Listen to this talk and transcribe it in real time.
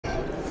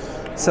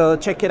So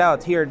check it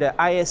out here, the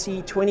ISE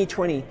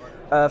 2020.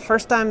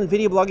 First time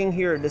video blogging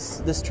here,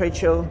 this trade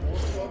show.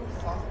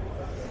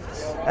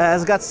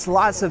 It's got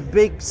lots of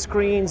big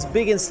screens,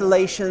 big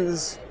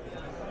installations,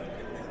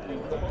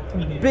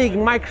 big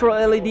micro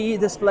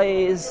LED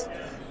displays,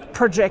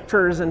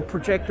 projectors and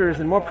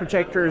more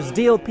projectors,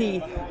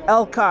 DLP,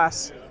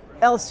 LCOS,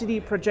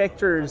 LCD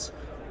projectors,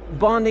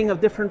 bonding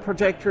of different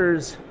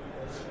projectors,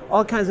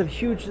 all kinds of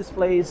huge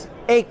displays,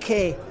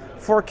 8K,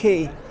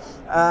 4K,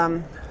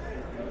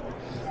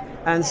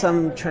 and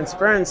some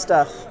transparent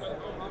stuff.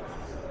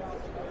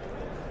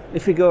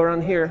 If we go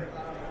around here,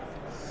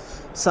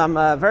 some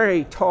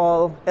very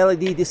tall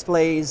LED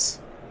displays,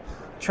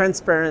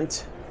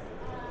 transparent.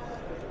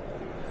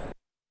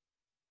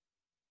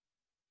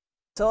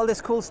 So all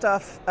this cool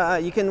stuff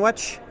you can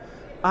watch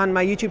on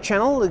my YouTube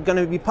channel. We're going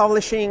to be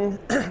publishing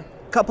a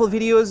couple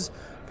videos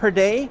per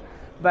day,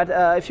 but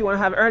if you want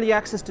to have early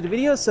access to the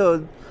videos,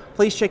 so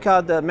please check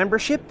out the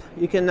membership.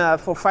 You can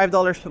for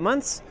 $5 per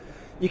month,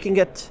 you can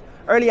get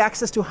early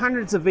access to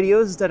hundreds of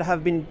videos that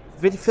have been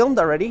filmed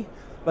already,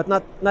 but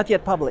not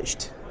yet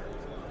published.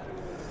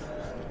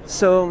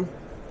 So,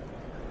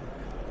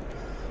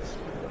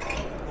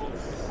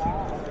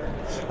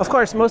 of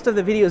course, most of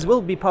the videos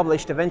will be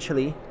published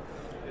eventually.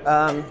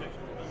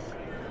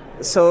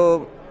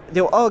 So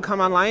they'll all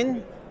come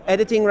online.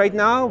 Editing right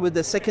now with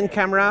the second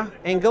camera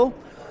angle,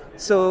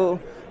 so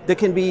they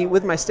can be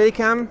with my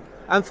Steadicam.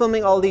 I'm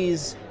filming all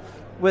these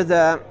with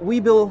a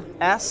Weebill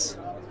S,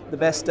 the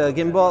best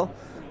gimbal,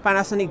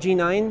 Panasonic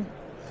G9,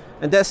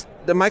 and that's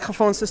the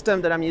microphone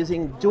system that I'm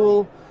using,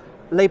 dual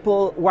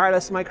lapel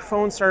wireless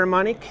microphone,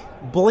 Saramonic,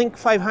 Blink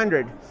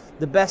 500,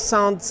 the best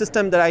sound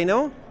system that I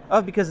know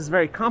of because it's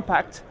very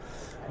compact,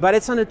 but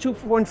it's on a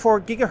 2.4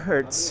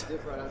 gigahertz,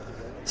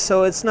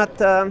 so it's not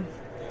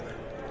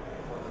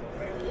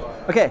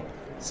okay.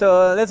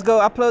 So let's go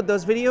upload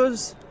those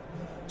videos,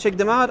 check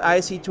them out.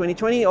 ISE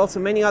 2020, also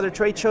many other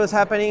trade shows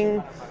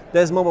happening.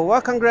 There's Mobile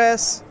World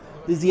Congress,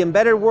 there's the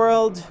Embedded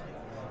World,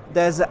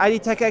 there's the ID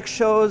Tech X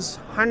shows,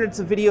 hundreds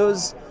of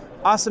videos,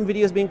 awesome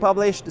videos being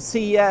published, the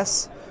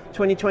CES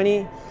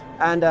 2020.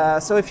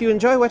 And so if you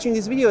enjoy watching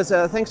these videos,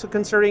 thanks for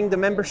considering the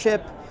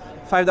membership,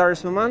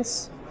 $5 per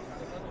month.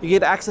 You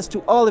get access to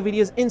all the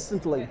videos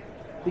instantly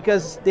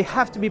because they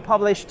have to be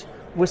published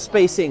with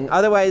spacing.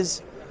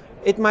 Otherwise,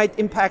 it might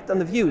impact on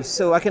the views.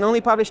 So I can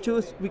only publish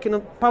we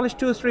can publish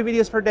 2 or 3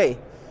 videos per day.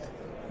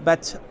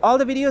 But all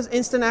the videos,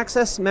 instant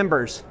access,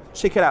 members.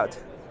 Check it out.